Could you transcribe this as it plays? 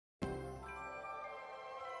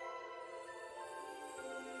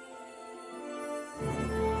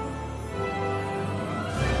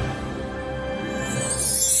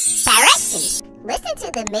Listen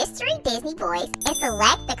to the mystery Disney voice and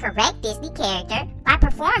select the correct Disney character by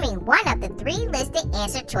performing one of the 3 listed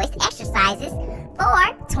answer choice exercises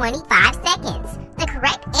for 25 seconds. The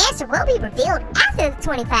correct answer will be revealed after the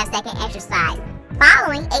 25-second exercise,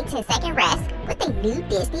 following a 10-second rest with a new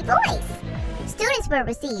Disney voice. Students will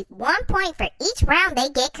receive 1 point for each round they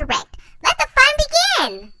get correct. Let the fun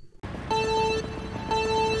begin!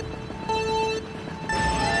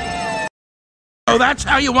 Oh, that's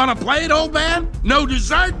how you want to play it, old man? No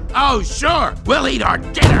dessert? Oh, sure. We'll eat our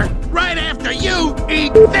dinner right after you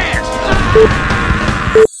eat this.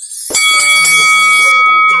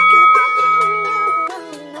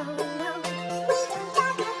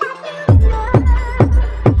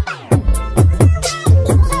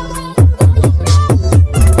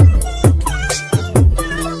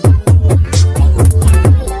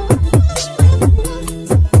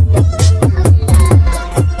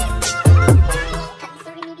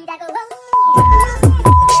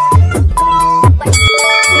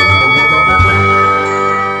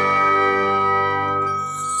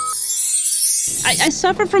 I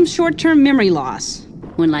suffer from short-term memory loss.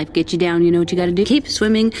 When life gets you down, you know what you gotta do? Keep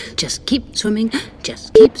swimming, just keep swimming,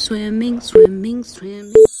 just keep swimming, swimming,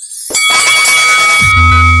 swimming.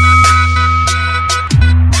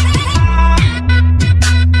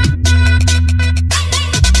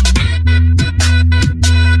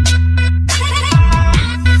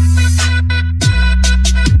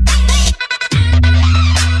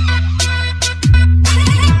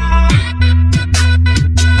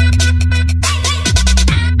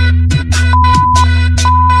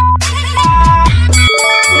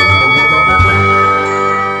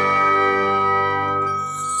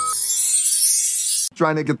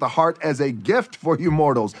 Trying to get the heart as a gift for you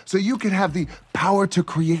mortals, so you can have the power to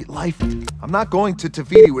create life. I'm not going to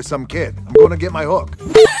Tafiti with some kid. I'm going to get my hook.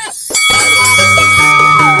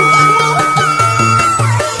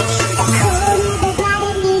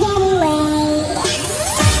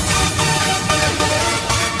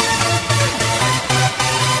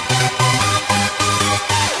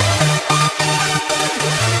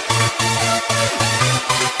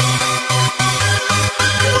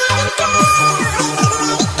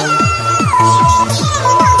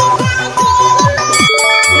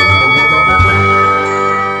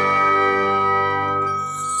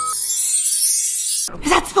 Is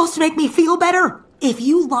that supposed to make me feel better? If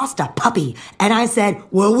you lost a puppy and I said,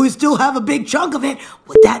 well, we still have a big chunk of it,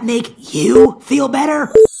 would that make you feel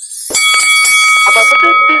better?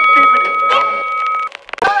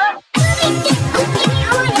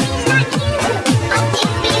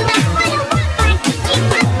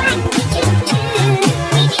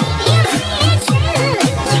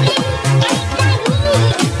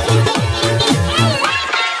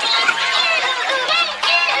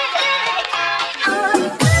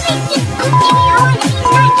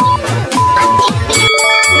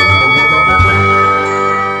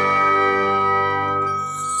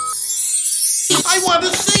 I want to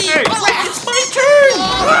see! Hey. It's my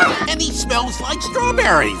turn! And he smells like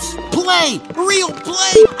strawberries! Play! Real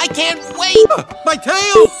play! I can't wait! My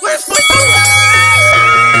tail! Where's my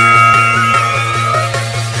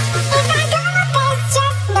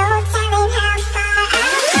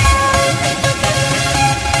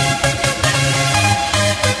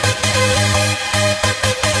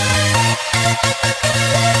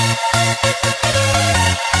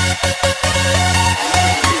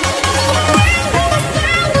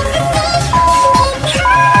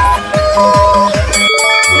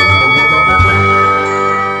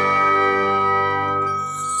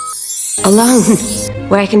Alone,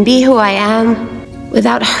 where I can be who I am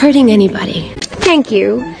without hurting anybody. Thank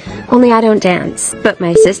you. Only I don't dance, but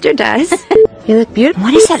my sister does. You look beautiful.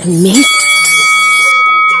 What is that amazing?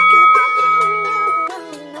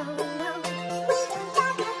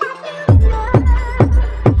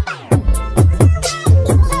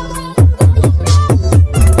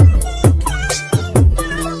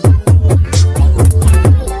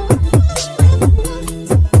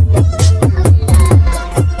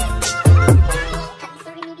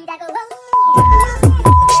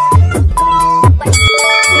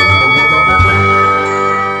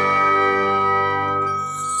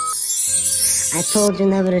 I told you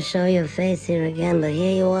never to show your face here again, but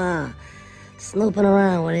here you are, snooping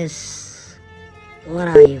around with this... What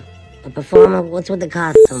are you? A performer? What's with the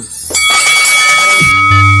costume?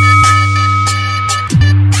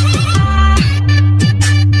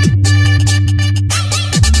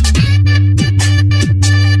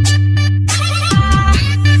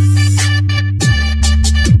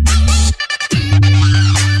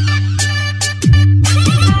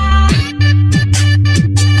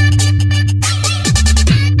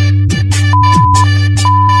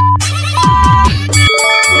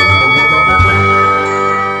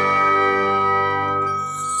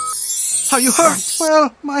 you hurt?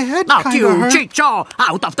 Well, my head Now kinda you, hurt. Chicho,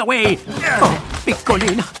 out of the way! Oh,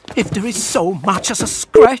 Piccolina, if there is so much as a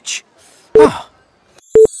scratch. Oh.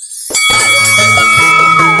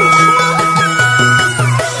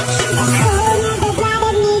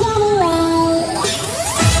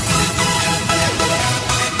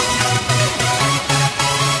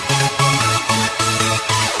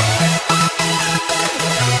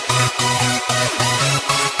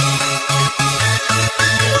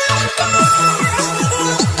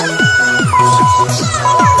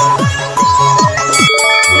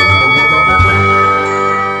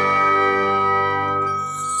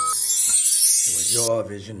 It was your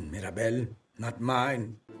vision, Mirabelle, not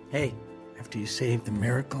mine. Hey, after you save the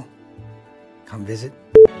miracle, come visit.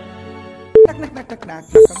 Knock, knock, knock, knock,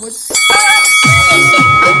 knock, knock on wood.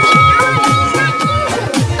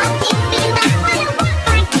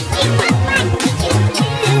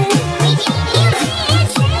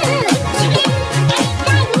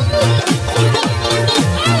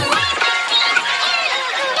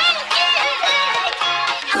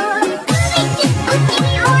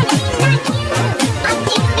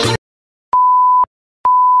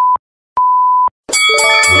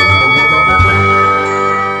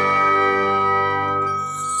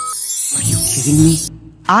 Are you kidding me?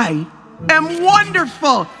 I am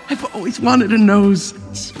wonderful! I've always wanted a nose.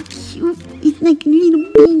 So cute. It's like a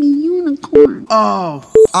little baby unicorn. Oh,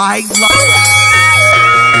 I love...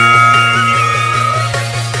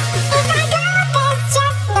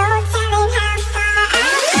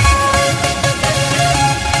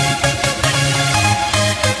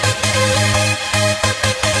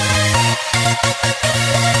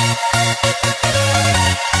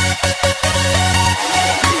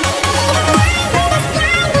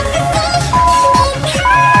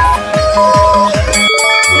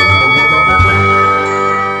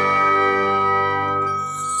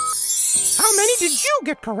 How many did you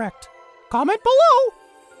get correct? Comment below.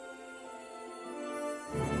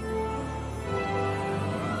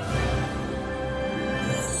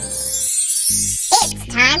 It's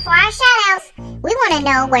time for our shoutouts. We want to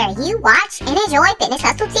know where you watch and enjoy Fitness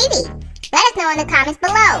Hustle TV. Let us know in the comments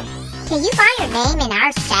below. Can you find your name in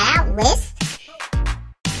our shoutout list?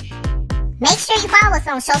 Make sure you follow us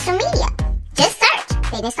on social media. Just search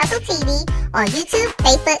Fitness Hustle TV on YouTube,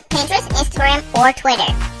 Facebook, Pinterest, Instagram, or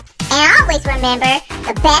Twitter. And always remember,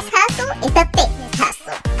 the best hustle is the fitness.